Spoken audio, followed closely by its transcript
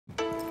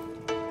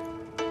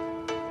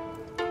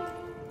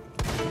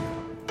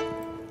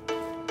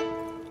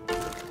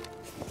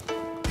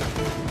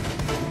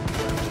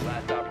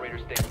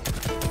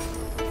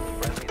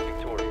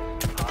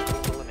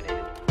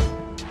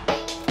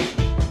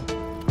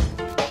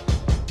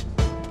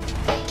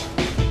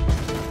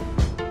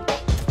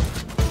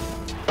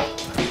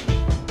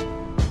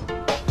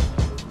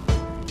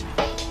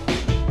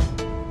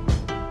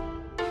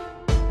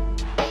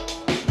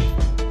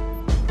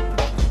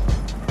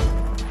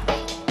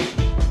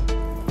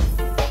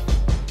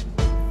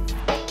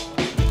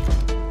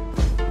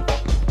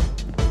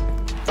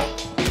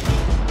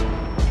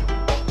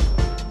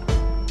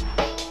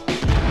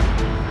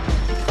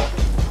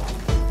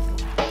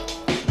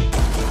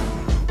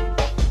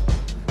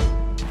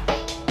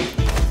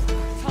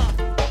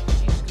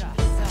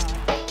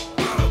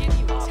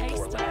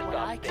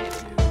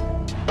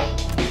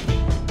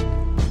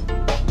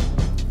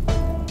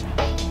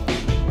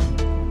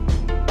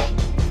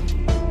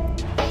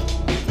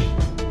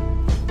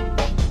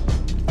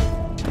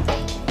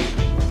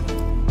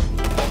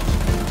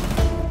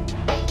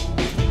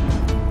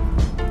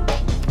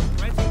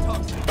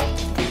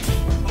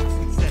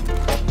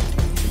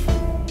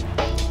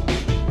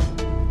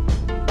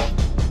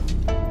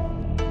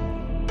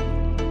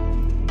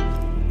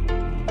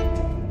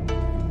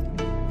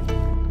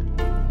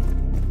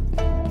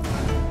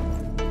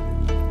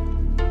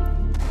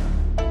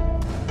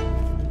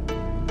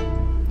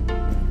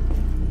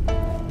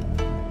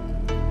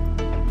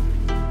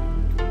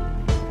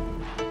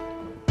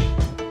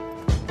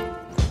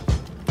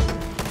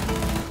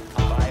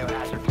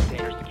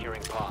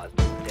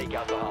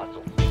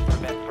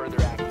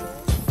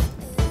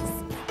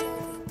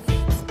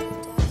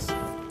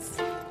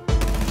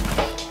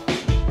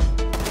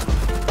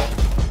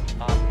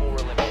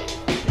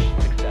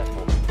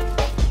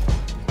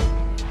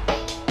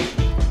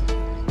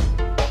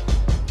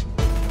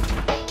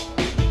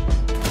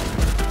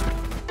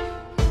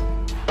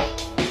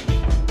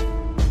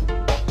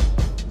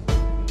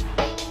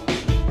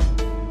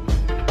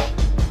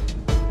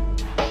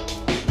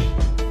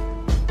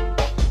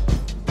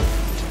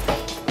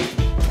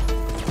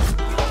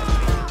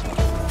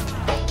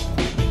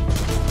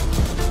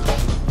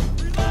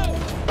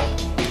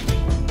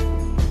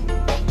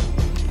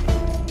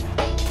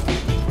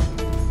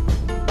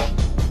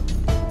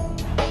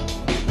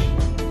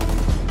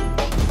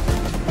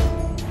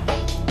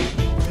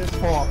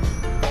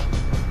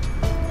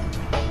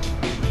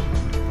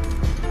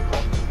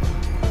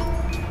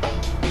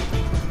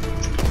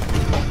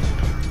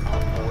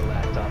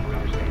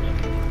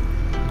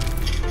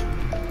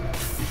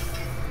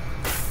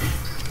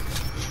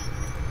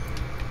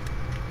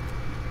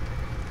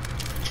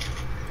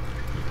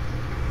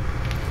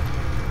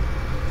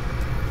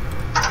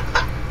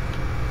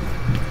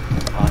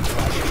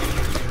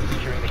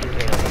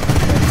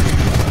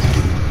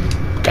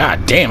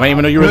God damn, I didn't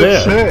even know you were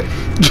there.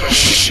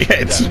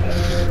 Shit.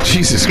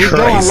 Jesus He's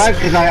Christ. doing life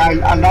because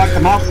I knocked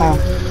him out for him.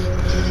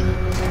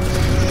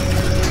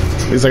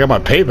 At least I got my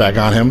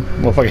payback on him.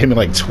 Motherfucker hit me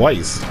like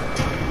twice.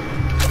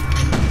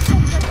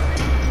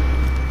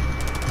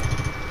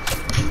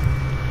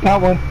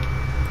 Got one.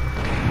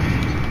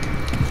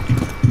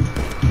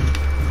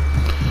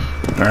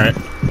 Alright.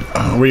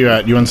 Where you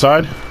at? You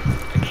inside?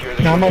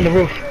 No, I'm on the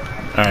roof.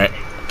 Alright.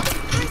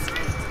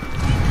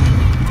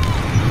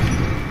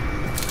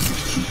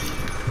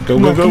 Go,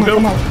 go, go, go.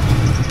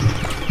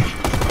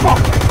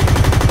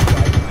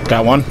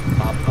 Got one.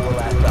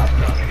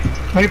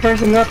 Only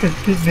person left is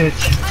this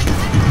bitch.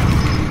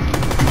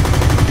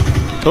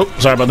 Oh,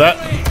 sorry about that.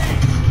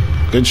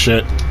 Good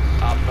shit.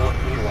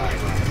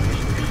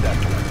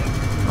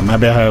 I'm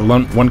happy I had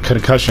one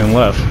concussion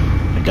left.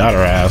 I got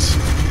her ass.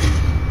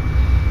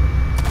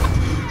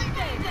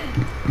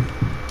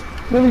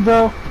 Really,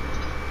 bro?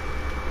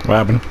 What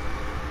happened?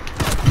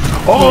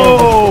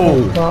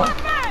 Oh!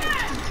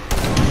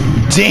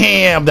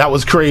 Damn, that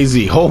was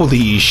crazy.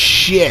 Holy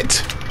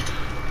shit.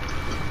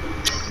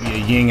 A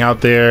ying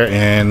out there,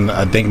 and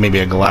I think maybe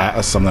a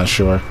glass. I'm not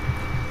sure.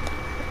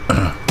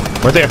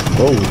 Right there.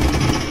 Whoa.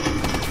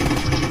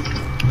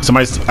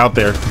 Somebody's out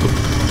there.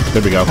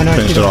 There we go.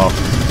 Finished it off.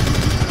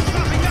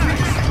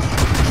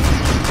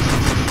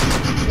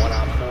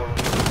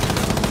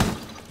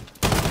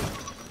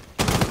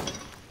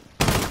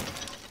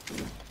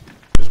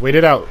 Just wait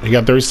it out. You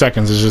got 30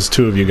 seconds. It's just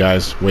two of you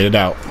guys. Wait it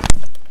out.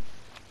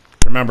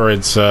 Remember,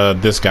 it's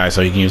this guy,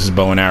 so he can use his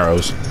bow and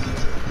arrows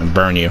and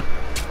burn you.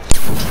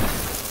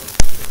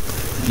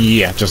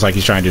 Yeah, just like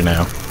he's trying to do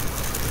now.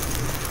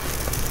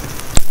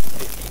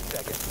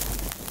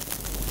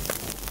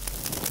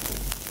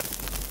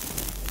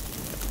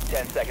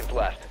 10 seconds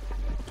left.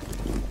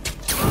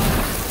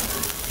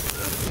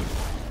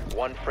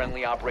 One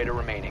friendly operator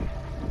remaining.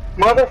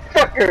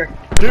 Motherfucker!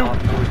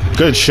 Dude.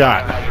 Good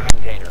shot.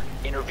 Container.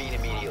 Intervene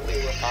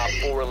immediately. Op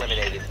 4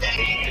 eliminated.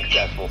 Mission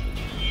successful.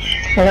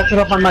 I left it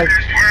up on mic.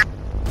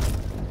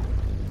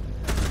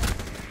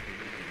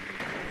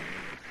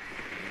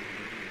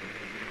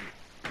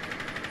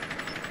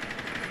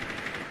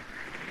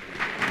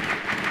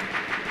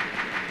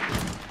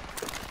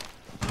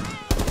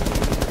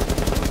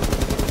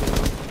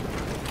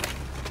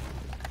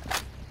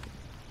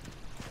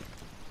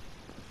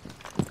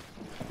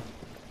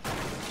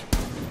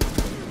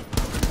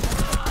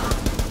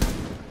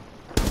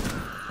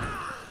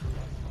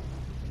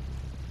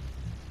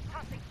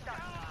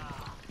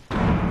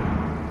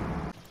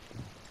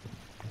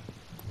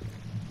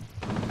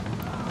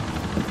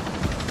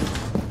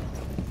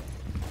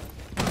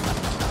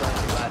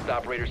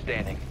 Operator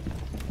standing.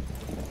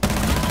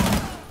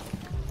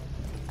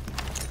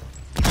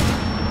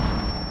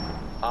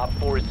 Op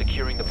 4 is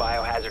securing the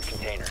biohazard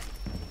container.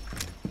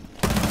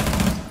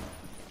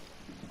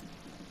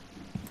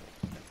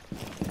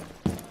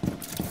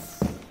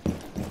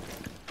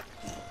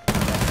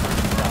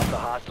 Stop the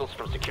hostiles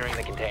from securing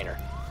the container.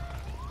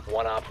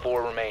 One Op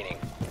 4 remaining.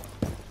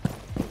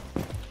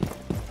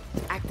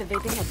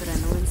 Activating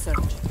adrenaline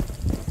surge.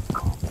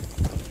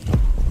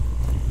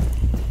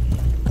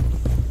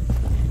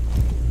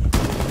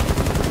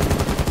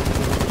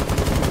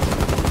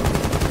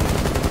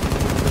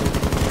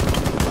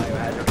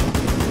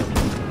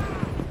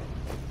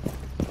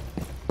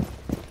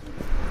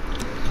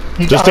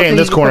 Just stay in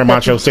this corner,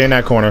 Macho. Stay in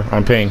that corner.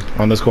 On ping.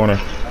 On this corner.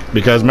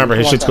 Because remember,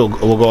 his shit's will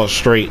go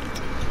straight.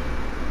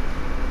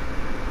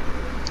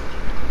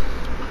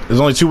 There's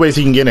only two ways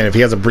he can get in. If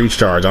he has a breach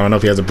charge. I don't know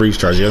if he has a breach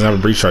charge. He doesn't have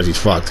a breach charge. He's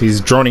fucked. He's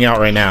droning out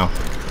right now.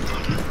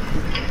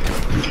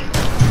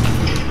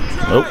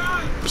 Oh.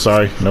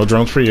 Sorry. No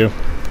drones for you.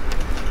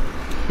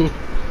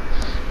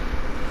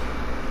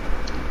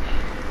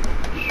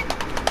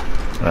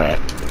 Alright.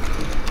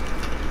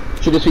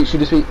 Shoot his feet. Shoot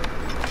his feet.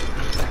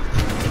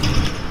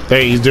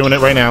 Hey, he's doing it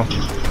right now.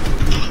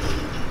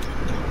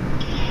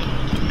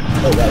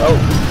 Oh, God.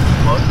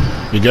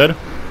 Oh. You good?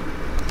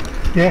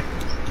 Yeah.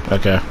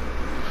 Okay.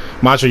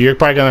 Macho, you're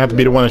probably gonna have to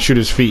be the one to shoot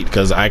his feet,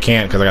 because I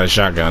can't, because I got a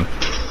shotgun.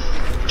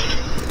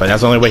 But that's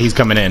the only way he's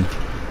coming in.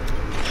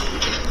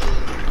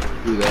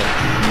 Do that.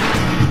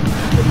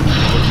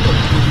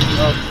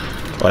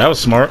 Oh, that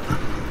was smart.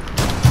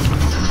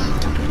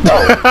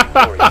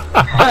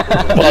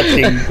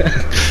 Fucking.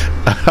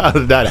 How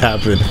did that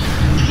happen?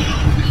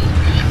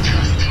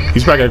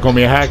 He's probably gonna call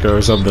me a hacker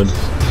or something.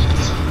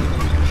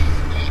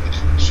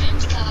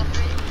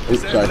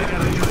 Oops, sorry.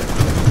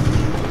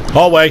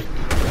 Hallway.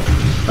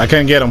 I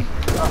couldn't get him.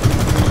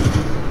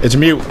 It's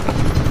mute.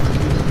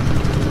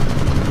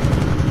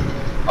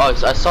 Oh,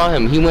 I saw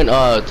him. He went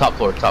top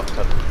floor. Top.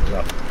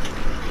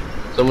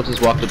 Someone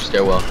just walked up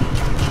stairwell.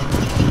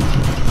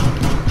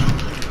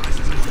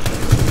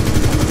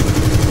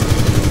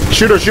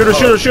 Shoot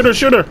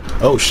her.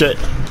 Oh shit.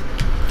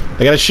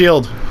 I got a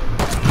shield.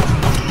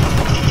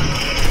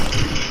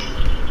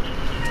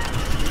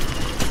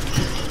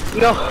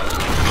 No.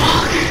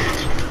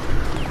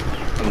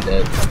 I'm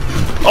dead.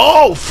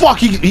 Oh fuck!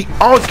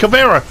 Oh, it's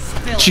Caveira.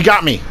 She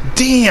got me.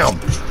 Damn.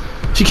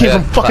 She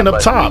came from fucking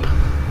up top.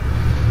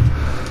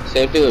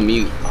 Same thing with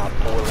mute. Op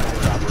 4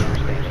 last operator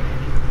standing.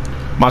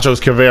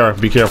 Macho's Caveira.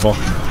 Be careful.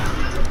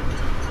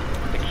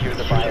 Secure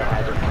the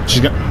biohazard.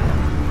 She's got.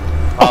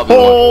 Probably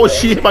Oh, one.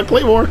 she hit my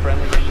claymore.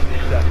 Friendly mission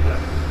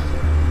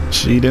successful.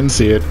 She didn't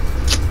see it.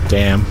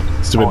 Damn,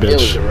 stupid It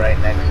was bitch. right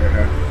next to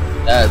her.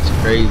 That's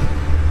crazy.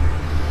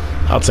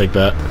 I'll take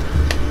that.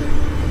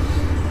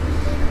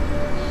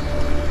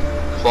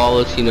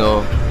 Flawless, you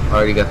know,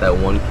 already got that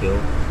 1 kill.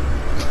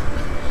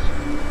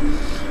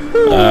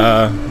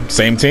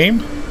 Same team.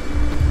 Let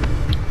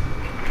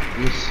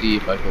me see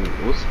if I can.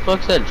 What the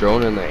fuck's that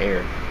drone in the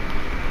air?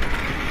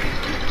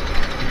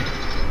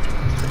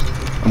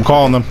 I'm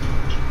calling them.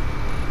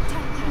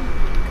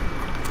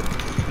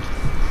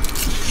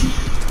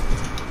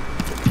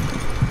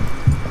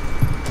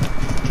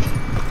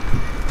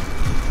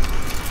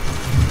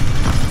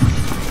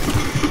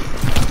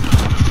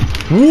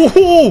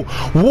 Whoa!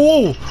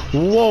 Whoa!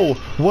 Whoa!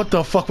 What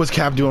the fuck was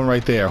Cap doing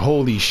right there?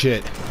 Holy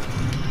shit.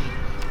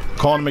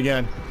 Calling him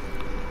again.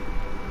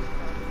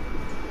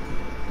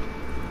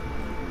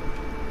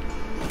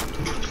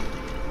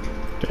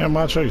 Damn,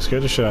 Macho, you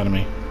scared the shit out of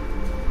me.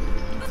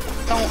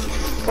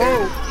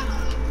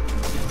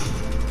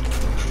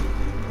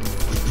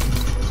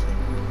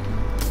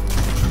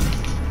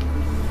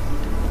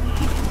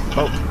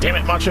 Oh, damn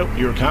it, Macho.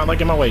 You were kind of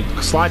like in my way.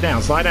 Slide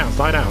down, slide down,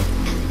 slide down.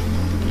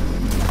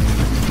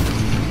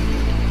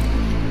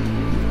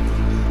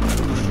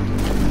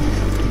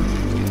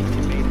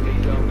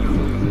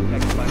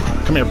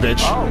 Come here,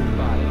 bitch.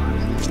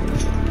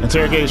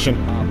 Interrogation.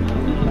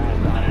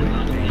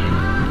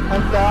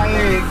 I'm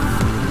dying.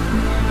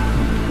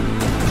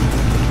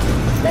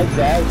 Like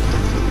that.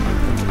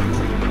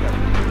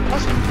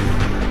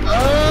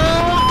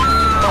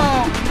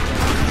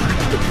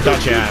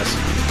 Got your ass.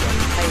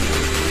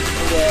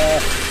 Yeah.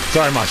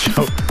 Sorry,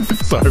 Macho.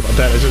 Sorry about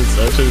that. I should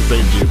have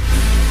saved you.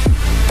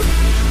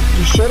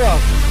 You should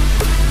have.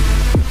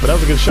 But that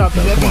was a good shot,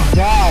 though. Let Come me on.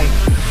 die.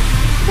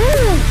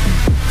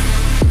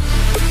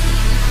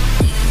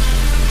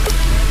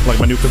 Like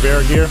my new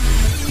Caveira gear.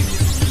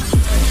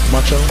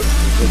 Macho.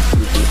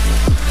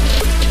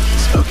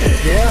 Okay.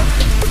 Yeah.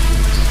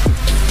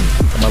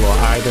 Got my little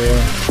eye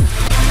there.